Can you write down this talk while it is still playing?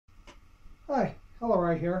Hi, hello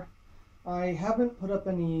right here. I haven't put up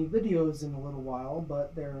any videos in a little while,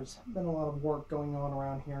 but there's been a lot of work going on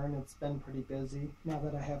around here and it's been pretty busy. Now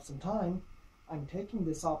that I have some time, I'm taking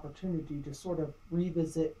this opportunity to sort of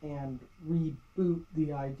revisit and reboot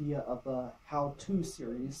the idea of a how-to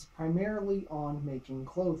series, primarily on making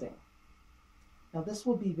clothing. Now this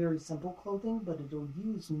will be very simple clothing, but it'll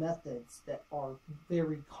use methods that are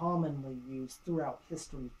very commonly used throughout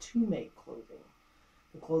history to make clothing.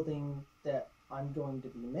 The clothing that I'm going to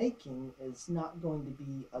be making is not going to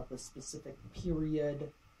be of a specific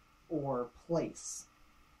period or place.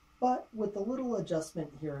 But with a little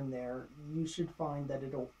adjustment here and there, you should find that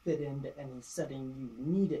it'll fit into any setting you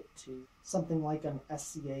need it to. Something like an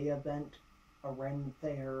SCA event, a Ren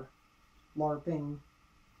fair, LARPing,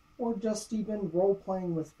 or just even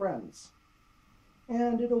role-playing with friends.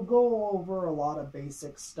 And it'll go over a lot of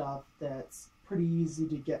basic stuff that's pretty easy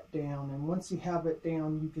to get down, and once you have it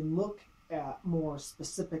down, you can look at more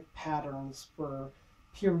specific patterns for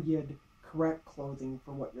period correct clothing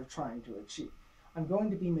for what you're trying to achieve. I'm going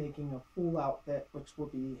to be making a full outfit, which will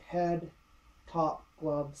be head, top,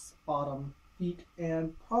 gloves, bottom, feet,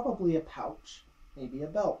 and probably a pouch, maybe a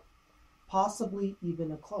belt, possibly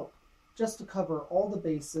even a cloak, just to cover all the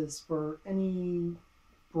bases for any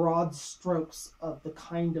broad strokes of the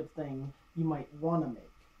kind of thing you might want to make.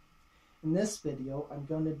 In this video, I'm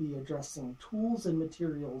going to be addressing tools and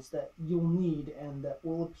materials that you'll need and that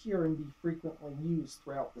will appear and be frequently used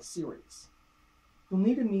throughout the series. You'll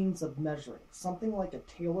need a means of measuring, something like a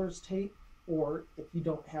tailor's tape, or if you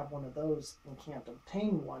don't have one of those and can't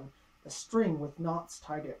obtain one, a string with knots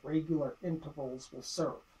tied at regular intervals will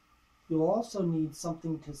serve. You'll also need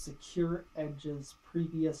something to secure edges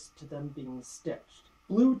previous to them being stitched.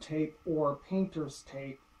 Blue tape or painter's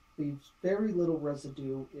tape leaves very little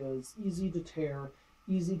residue, is easy to tear,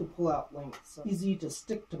 easy to pull out lengths, easy to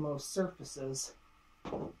stick to most surfaces.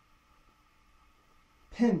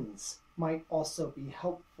 Pins might also be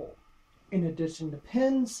helpful. In addition to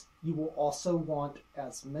pins, you will also want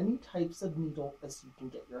as many types of needle as you can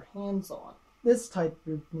get your hands on. This type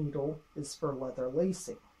of needle is for leather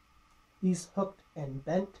lacing. These hooked and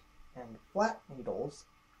bent and flat needles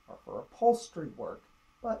are for upholstery work,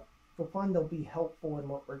 but you'll find they'll be helpful in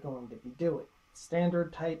what we're going to be doing.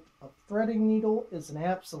 Standard type of threading needle is an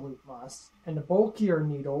absolute must, and a bulkier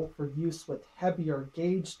needle for use with heavier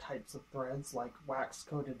gauge types of threads like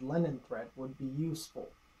wax-coated linen thread would be useful.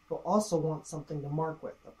 You'll also want something to mark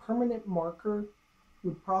with. A permanent marker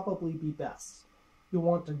would probably be best. You'll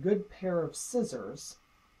want a good pair of scissors,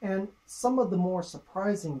 and some of the more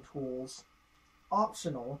surprising tools,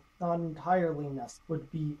 optional, not entirely necessary,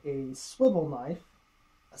 would be a swivel knife,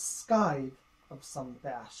 a scythe of some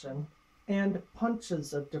fashion, and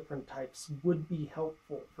punches of different types would be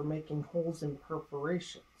helpful for making holes in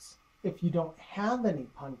perforations. If you don't have any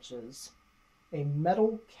punches, a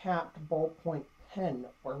metal-capped ballpoint pen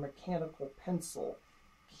or mechanical pencil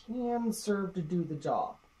can serve to do the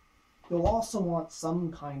job. You'll also want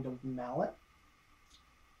some kind of mallet.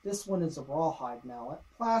 This one is a rawhide mallet.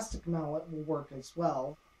 Plastic mallet will work as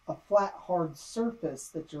well. A flat, hard surface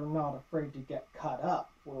that you're not afraid to get cut up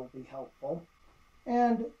will be helpful.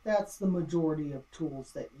 And that's the majority of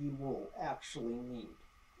tools that you will actually need.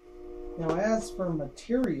 Now, as for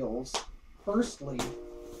materials, firstly,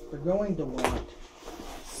 you're going to want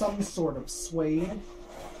some sort of suede,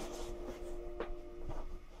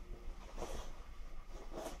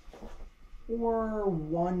 or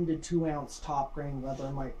 1 to 2 ounce top grain leather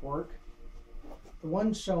might work. The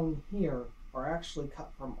ones shown here are actually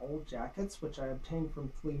cut from old jackets, which I obtained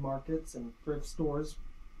from flea markets and thrift stores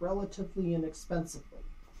relatively inexpensively.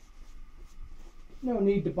 No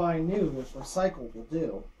need to buy new if recycled will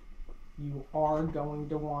do. You are going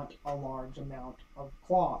to want a large amount of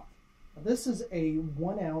cloth. Now, this is a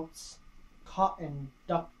 1 ounce cotton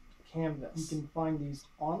duck canvas. You can find these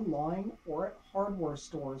online or at hardware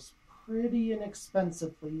stores pretty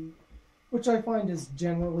inexpensively, which I find is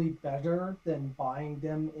generally better than buying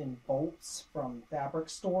them in bolts from fabric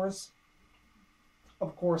stores.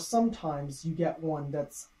 Of course, sometimes you get one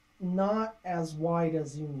that's not as wide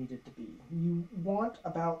as you need it to be. You want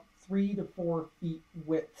about 3 to 4 feet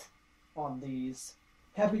width on these.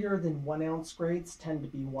 Heavier than 1 ounce grades tend to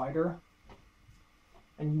be wider.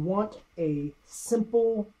 And you want a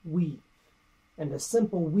simple weave. And a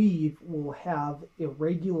simple weave will have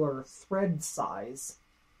irregular thread size,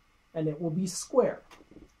 and it will be square,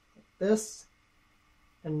 like this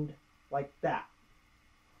and like that.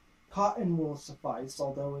 Cotton will suffice,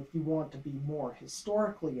 although if you want to be more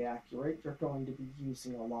historically accurate, you're going to be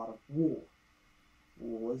using a lot of wool.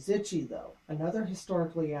 wool is itchy, though. Another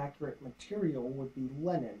historically accurate material would be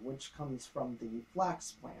linen, which comes from the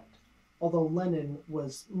flax plant. Although linen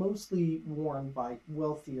was mostly worn by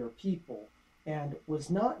wealthier people and was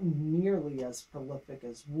not nearly as prolific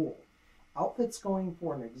as wool. Outfits going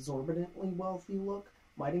for an exorbitantly wealthy look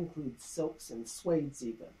might include silks and suedes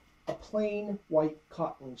even. A plain white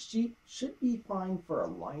cotton sheet should be fine for a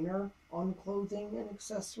liner on clothing and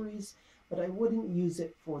accessories, but I wouldn't use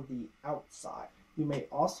it for the outside. You may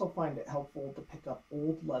also find it helpful to pick up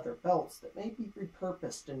old leather belts that may be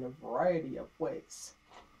repurposed in a variety of ways.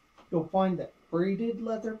 You'll find that braided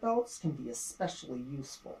leather belts can be especially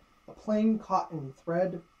useful. A plain cotton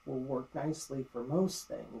thread will work nicely for most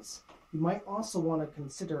things. You might also want to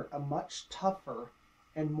consider a much tougher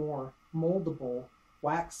and more moldable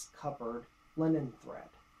wax-covered linen thread.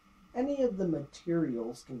 Any of the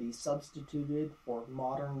materials can be substituted for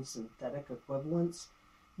modern synthetic equivalents.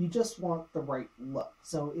 You just want the right look.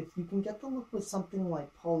 So if you can get the look with something like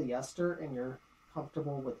polyester and you're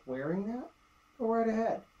comfortable with wearing that, go right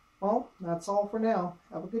ahead. Well, that's all for now.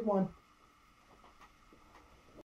 Have a good one.